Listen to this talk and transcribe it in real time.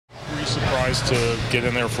surprised to get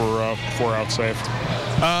in there for 4-out save?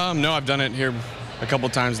 No, I've done it here a couple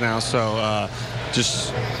times now, so just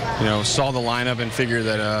saw the lineup and figured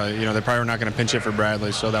that they probably were not going to pinch hit for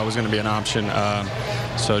Bradley, so that was going to be an option.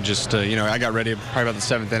 So just I got ready probably about the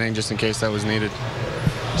 7th inning just in case that was needed.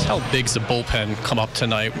 How big's the bullpen come up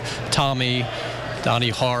tonight? Tommy, Donnie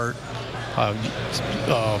Hart,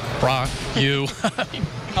 Brock, you.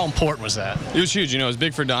 How important was that? It was huge. It was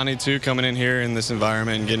big for Donnie, too, coming in here in this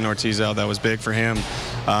environment and getting Ortiz out. That was big for him.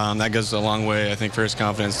 That goes a long way, I think, for his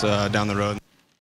confidence down the road.